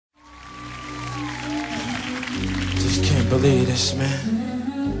Believe this, man.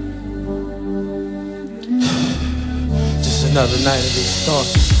 Just another night of these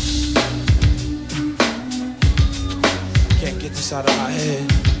thoughts. Can't get this out of my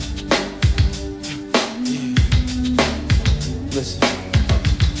head. Yeah. Listen.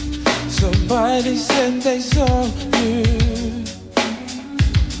 Somebody said they saw you.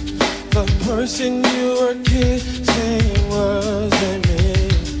 The person you were kissing wasn't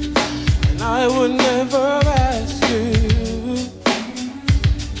me, and I would never ask you.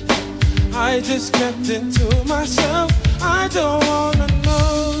 I just kept it to myself. I don't wanna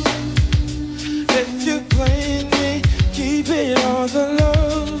know if you're playing me. Keep it on the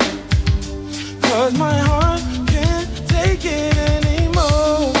low, 'cause my heart can't take it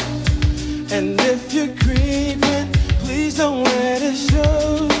anymore. And if you're creeping, please don't let it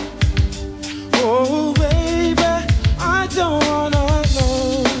show. Oh baby, I don't wanna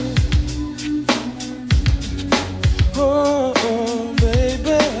know. Oh, oh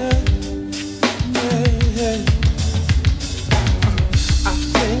baby, hey, hey. I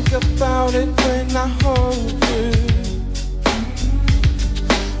think about it when I hold you.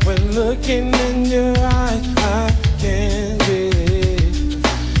 When looking in your eyes, I can't believe,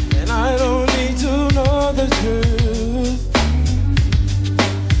 and I don't need to know the truth.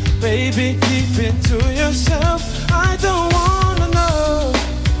 Baby, keep it to yourself. I don't wanna know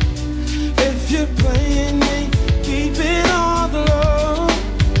if you're playing me. Keep it on the low,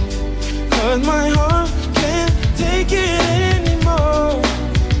 'cause my heart can't take it anymore.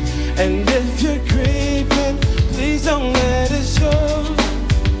 And if you're creeping, please don't let it show.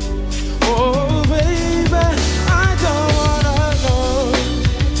 Oh baby, I don't wanna know.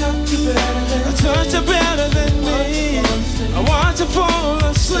 Touch you better than me. I want you to fall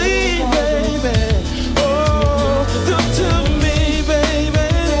asleep, baby. Oh, do to me, baby.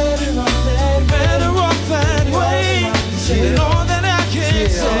 Better off that way than all that I can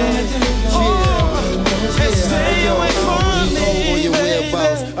say. Oh, and stay away from me, baby.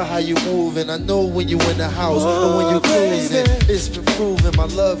 How you moving, I know when you in the house, and when you're cruising, it's been proven. My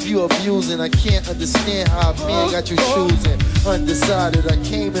love you abusing, I can't understand how a man got you choosing. Undecided, I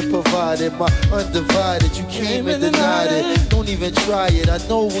came and provided my undivided. You came and denied it. Don't even try it. I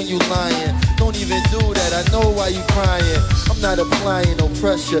know when you lying. Don't even do that. I know why you crying. I'm not applying no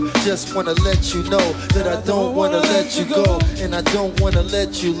pressure. Just wanna let you know that I don't wanna let you go, and I don't wanna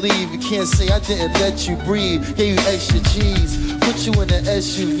let you leave. You can't say I didn't let you breathe. Gave you extra G's. Put you in an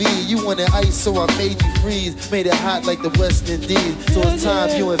SUV. You wanted ice, so I made you freeze. Made it hot like the West Indies. So it's time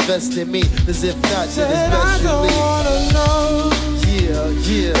you invest in me. As if not, then it's best you leave. I don't wanna know. Yeah,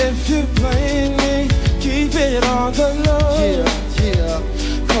 yeah. If you're playing me, keep it on the low. Yeah, yeah.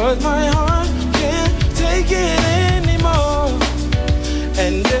 'Cause my heart can't take it anymore.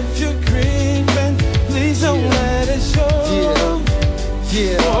 And if you're creeping, please don't let it show. Yeah,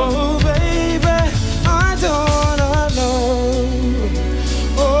 yeah.